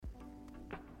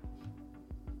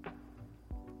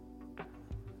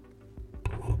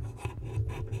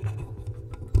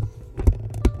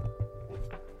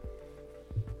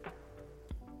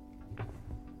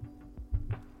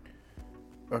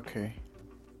Okay.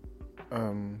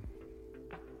 Um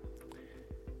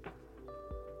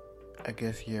I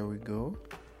guess here we go.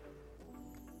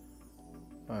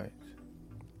 Alright.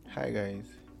 Hi guys.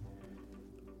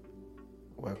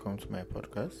 Welcome to my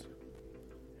podcast.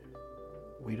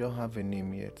 We don't have a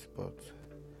name yet, but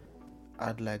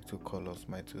I'd like to call us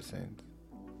my 2 cents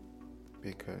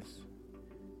because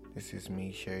this is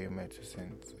me sharing my 2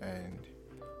 cents, and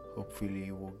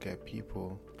hopefully we'll get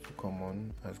people to come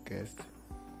on as guests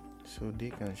so they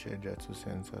can share their 2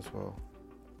 cents as well.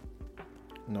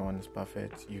 No one is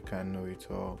perfect. You can't know it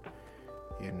all,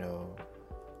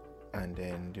 and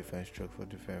then different stroke for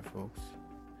different folks.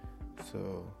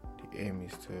 So the aim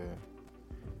is to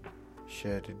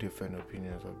share the different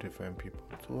opinions of different people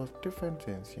towards different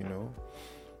things.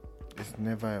 It's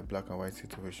never a black and white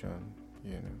situation.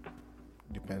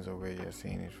 Depends on where you're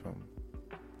seeing it from.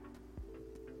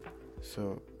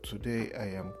 So today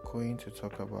I am going to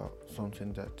talk about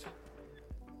something that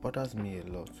bothers me a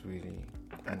lot, really,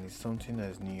 and it's something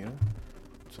that's new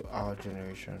to our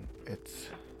generation. It's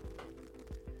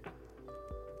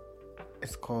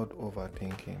called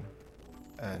overthinking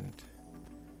and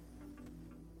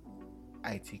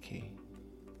ITK.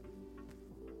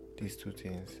 These two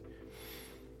things.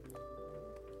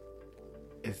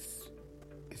 It's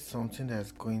something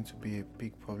that's going to be a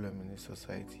big problem in the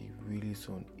society really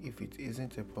soon, if it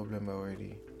isn't a problem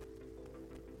already.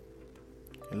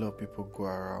 A lot of people go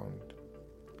around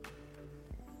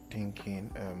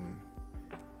thinking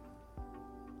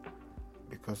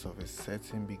because of a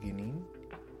certain beginning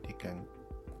they can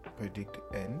predict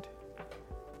the end.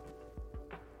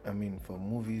 For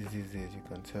movies these days, you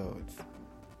can tell it's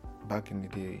back in the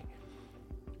day,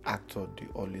 actors they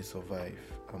always survive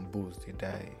and bulls they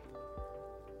die.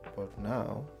 But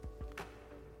now,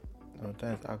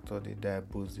 sometimes actors they die,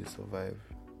 bulls they survive.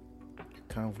 You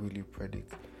can't really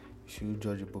predict. You should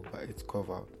judge a book by its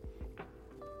cover.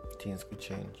 Things could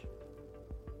change.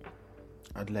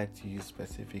 I'd like to use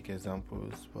specific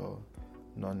examples, but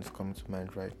none is coming to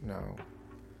mind right now.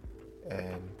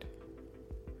 And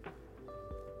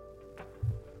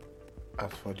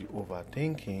as for the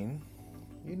overthinking,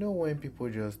 when people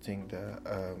just think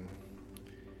that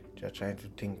they're trying to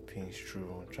think things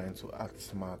through, trying to act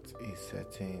smart a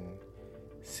certain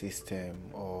system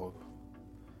or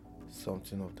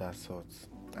something of that sort,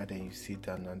 and then you sit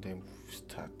down and then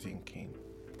start thinking,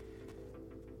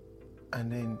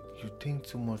 and then you think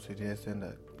too much to the extent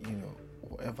that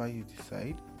whatever you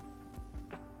decide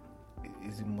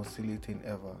is the most silly thing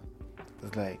ever.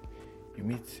 It's like you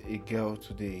meet a girl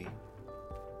today,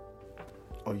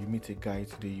 or you meet a guy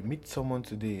today, you meet someone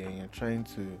today, and you're trying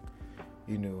to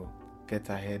get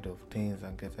ahead of things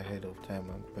and get ahead of time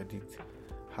and predict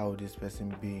how this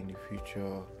person be in the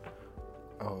future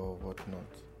or whatnot.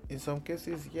 In some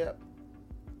cases,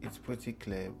 it's pretty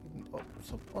clear. In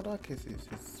some other cases,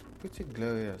 it's pretty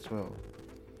blurry as well,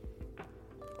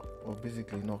 or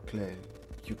basically not clear.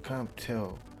 You can't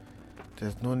tell.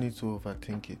 There's no need to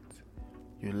overthink it.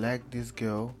 You like this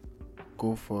girl,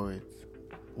 go for it.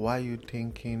 Why are you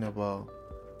thinking about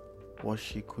what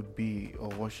she could be or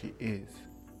what she is?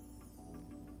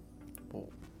 But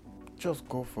just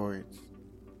go for it.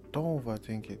 Don't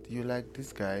overthink it. You like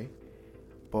this guy,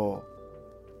 but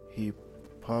he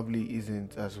probably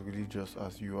isn't as religious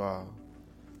as you are.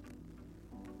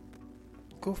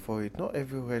 Go for it. Not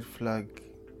every red flag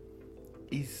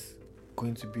is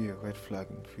going to be a red flag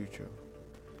in the future.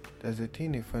 There's a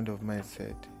thing a friend of mine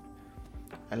said: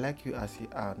 I like you as you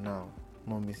are now.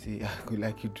 Mommy say I could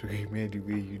like you to remain the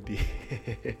way you did.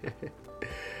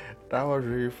 That was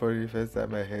really funny first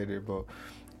time I heard it, but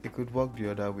it could work the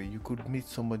other way. You could meet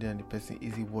somebody and the person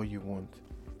isn't what you want,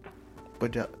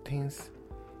 but there are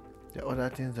other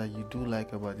things that you do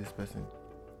like about this person.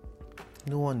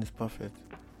 No one is perfect.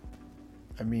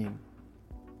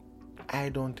 I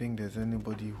don't think there's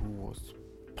anybody who was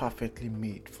perfectly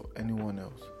made for anyone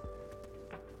else.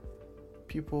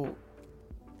 People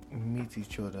meet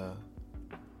each other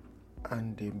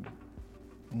and they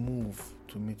move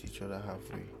to meet each other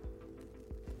halfway.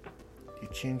 You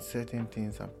change certain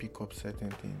things and pick up certain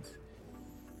things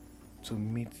to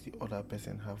meet the other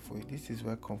person halfway. This is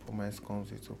where compromise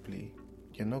comes into play.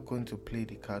 You're not going to play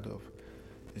the card of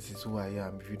this is who I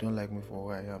am. If you don't like me for who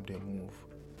I am, then move.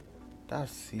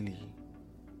 That's silly.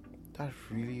 That's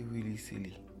really, really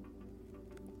silly.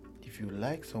 If you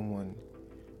like someone,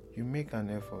 you make an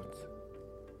effort.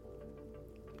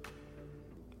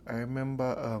 I remember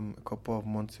a couple of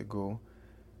months ago,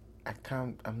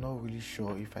 I'm not really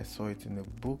sure if I saw it in a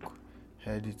book,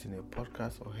 heard it in a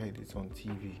podcast, or heard it on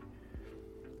TV.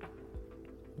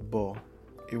 But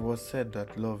it was said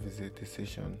that love is a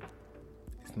decision.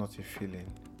 It's it's not a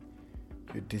feeling.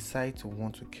 You decide to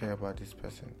want to care about this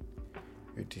person.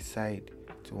 You decide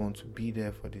to want to be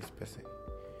there for this person.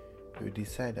 You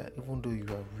decide that even though you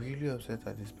are really upset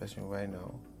at this person right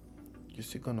now, you're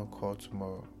still going to call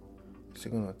tomorrow. You're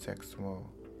still going to text tomorrow.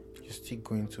 You're still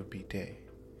going to be there.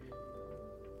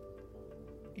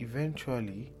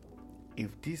 Eventually,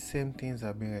 if these same things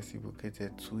are being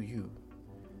reciprocated to you,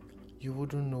 you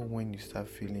wouldn't know when you start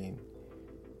feeling,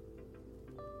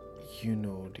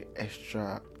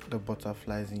 the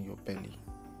butterflies in your belly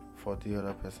for the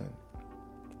other person.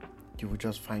 You will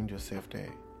just find yourself there.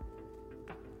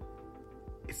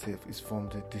 It's from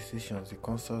the decisions, the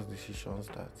conscious decisions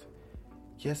that,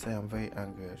 yes, I am very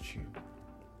angry at you,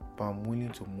 but I'm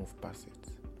willing to move past it.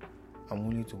 I'm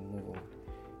willing to move on.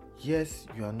 Yes,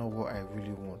 you are not what I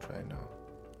really want right now,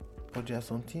 but there are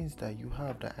some things that you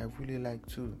have that I really like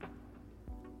too.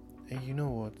 And you know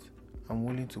what? I'm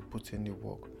willing to put in the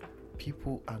work.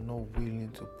 People are not willing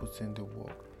to put in the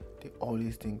work. They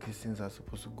always think these things are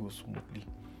supposed to go smoothly.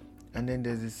 And then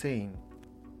there's a saying,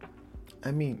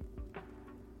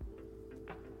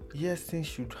 yes, things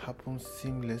should happen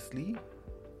seamlessly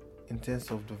in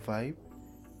terms of the vibe.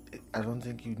 I don't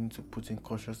think you need to put in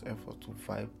conscious effort to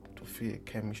vibe, to feel a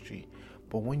chemistry.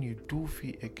 But when you do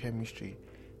feel a chemistry,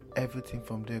 everything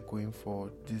from there going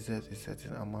forward deserves a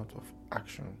certain amount of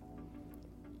action.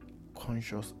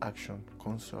 Conscious action,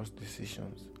 conscious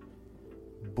decisions,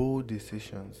 bold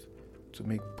decisions to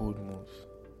make bold moves.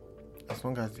 As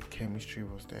long as the chemistry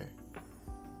was there.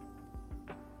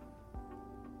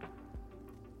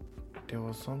 There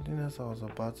was something else I was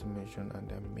about to mention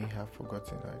and I may have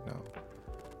forgotten right now.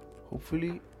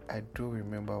 Hopefully, I do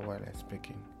remember while I'm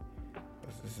speaking.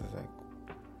 Because this is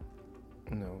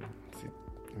in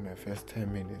my first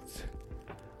 10 minutes.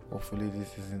 Hopefully,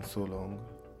 this isn't so long.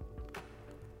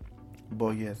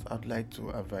 But yes, I'd like to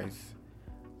advise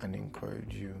and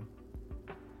encourage you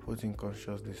putting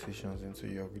conscious decisions into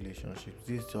your relationships.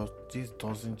 This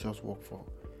doesn't just work for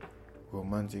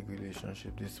romantic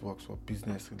relationship. This works for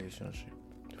business relationship,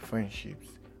 friendships,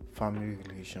 family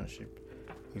relationship,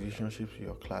 relationships with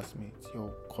your classmates,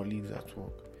 your colleagues at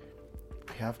work.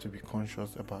 You have to be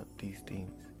conscious about these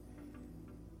things.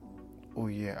 Oh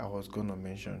yeah, I was gonna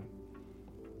mention,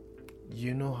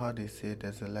 you know how they say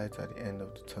there's a light at the end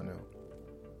of the tunnel.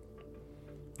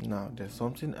 Now, there's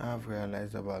something I've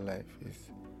realized about life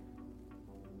is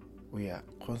we are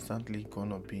constantly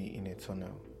gonna be in a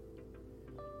tunnel.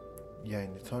 You're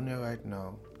in the tunnel right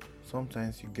now.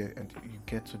 Sometimes you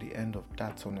get to the end of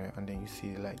that tunnel and then you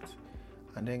see the light.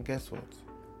 And then guess what?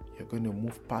 You're going to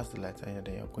move past the light and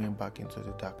then you're going back into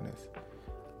the darkness.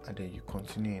 And then you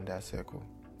continue in that circle.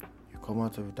 You come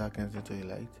out of the darkness into the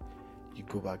light. You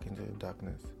go back into the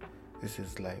darkness. This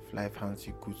is life. Life hands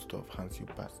you good stuff, hands you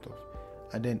bad stuff.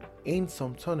 And then in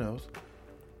some tunnels,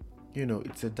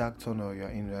 it's a dark tunnel you're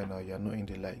in right now. You're not in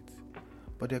the light.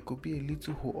 But there could be a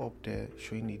little hole up there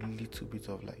showing a little bit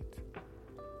of light.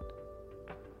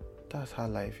 That's how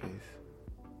life is.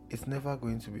 It's never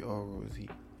going to be all rosy.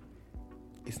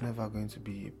 It's never going to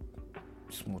be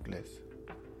smoothless.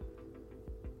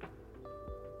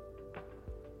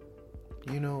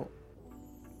 I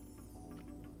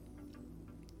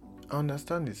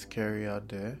understand it's scary out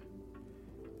there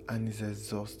and it's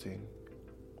exhausting.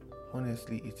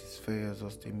 Honestly, it is very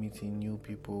exhausting meeting new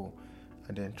people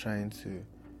and then trying to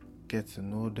get to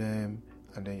know them,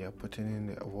 and then you're putting in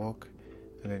the work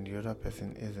and then the other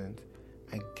person isn't.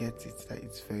 I get it that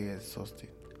it's very exhausting.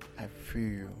 I feel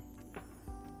you.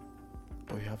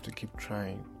 But you have to keep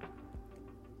trying.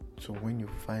 So when you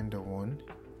find the one,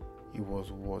 it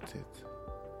was worth it.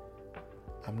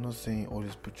 I'm not saying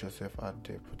always put yourself out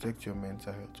there. Protect your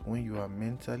mental health. When you are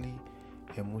mentally,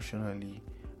 emotionally,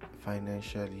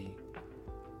 financially,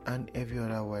 and every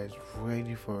otherwise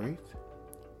ready for it,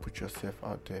 put yourself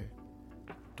out there.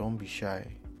 Don't be shy.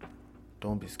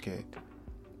 Don't be scared.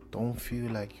 Don't feel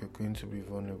like you're going to be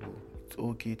vulnerable. It's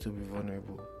okay to be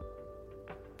vulnerable.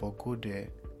 But go there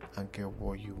and get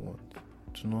what you want.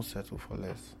 Do not settle for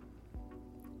less.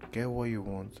 Get what you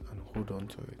want and hold on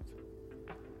to it.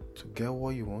 To get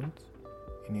what you want,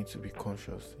 you need to be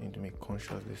conscious. You need to make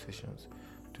conscious decisions.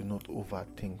 Do not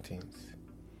overthink things.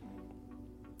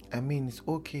 It's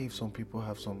okay if some people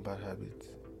have some bad habits.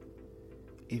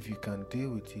 If you can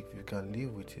deal with it, if you can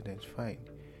live with it, then it's fine.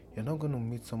 You're not going to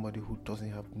meet somebody who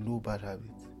doesn't have no bad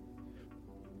habits.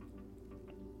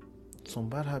 Some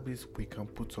bad habits we can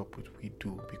put up with, we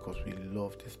do because we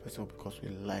love this person, because we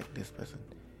like this person.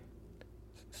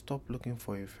 Stop looking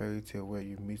for a fairy tale where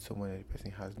you meet someone and the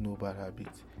person has no bad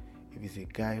habits. If it's a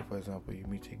guy, for example, you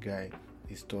meet a guy,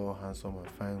 he's tall, handsome, and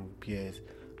fine with beers,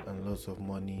 and lots of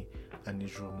money and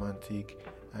is romantic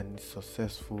and is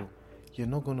successful, you're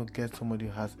not going to get somebody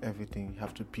who has everything. You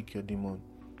have to pick your demon.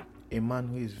 A man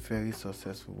who is very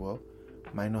successful, well,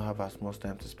 might not have as much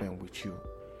time to spend with you.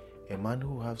 A man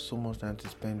who has so much time to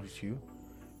spend with you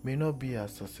may not be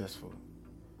as successful.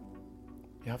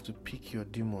 You have to pick your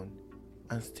demon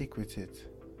and stick with it.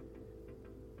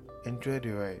 Enjoy the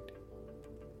ride.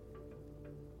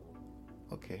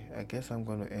 Okay, I guess I'm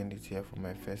going to end it here for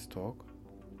my first talk.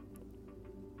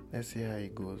 Let's see how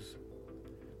it goes.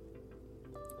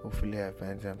 Hopefully I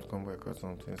find time to come back or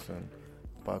something soon.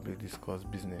 Probably discuss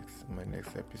business in my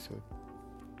next episode.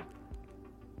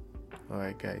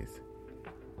 Alright guys.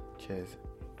 Cheers.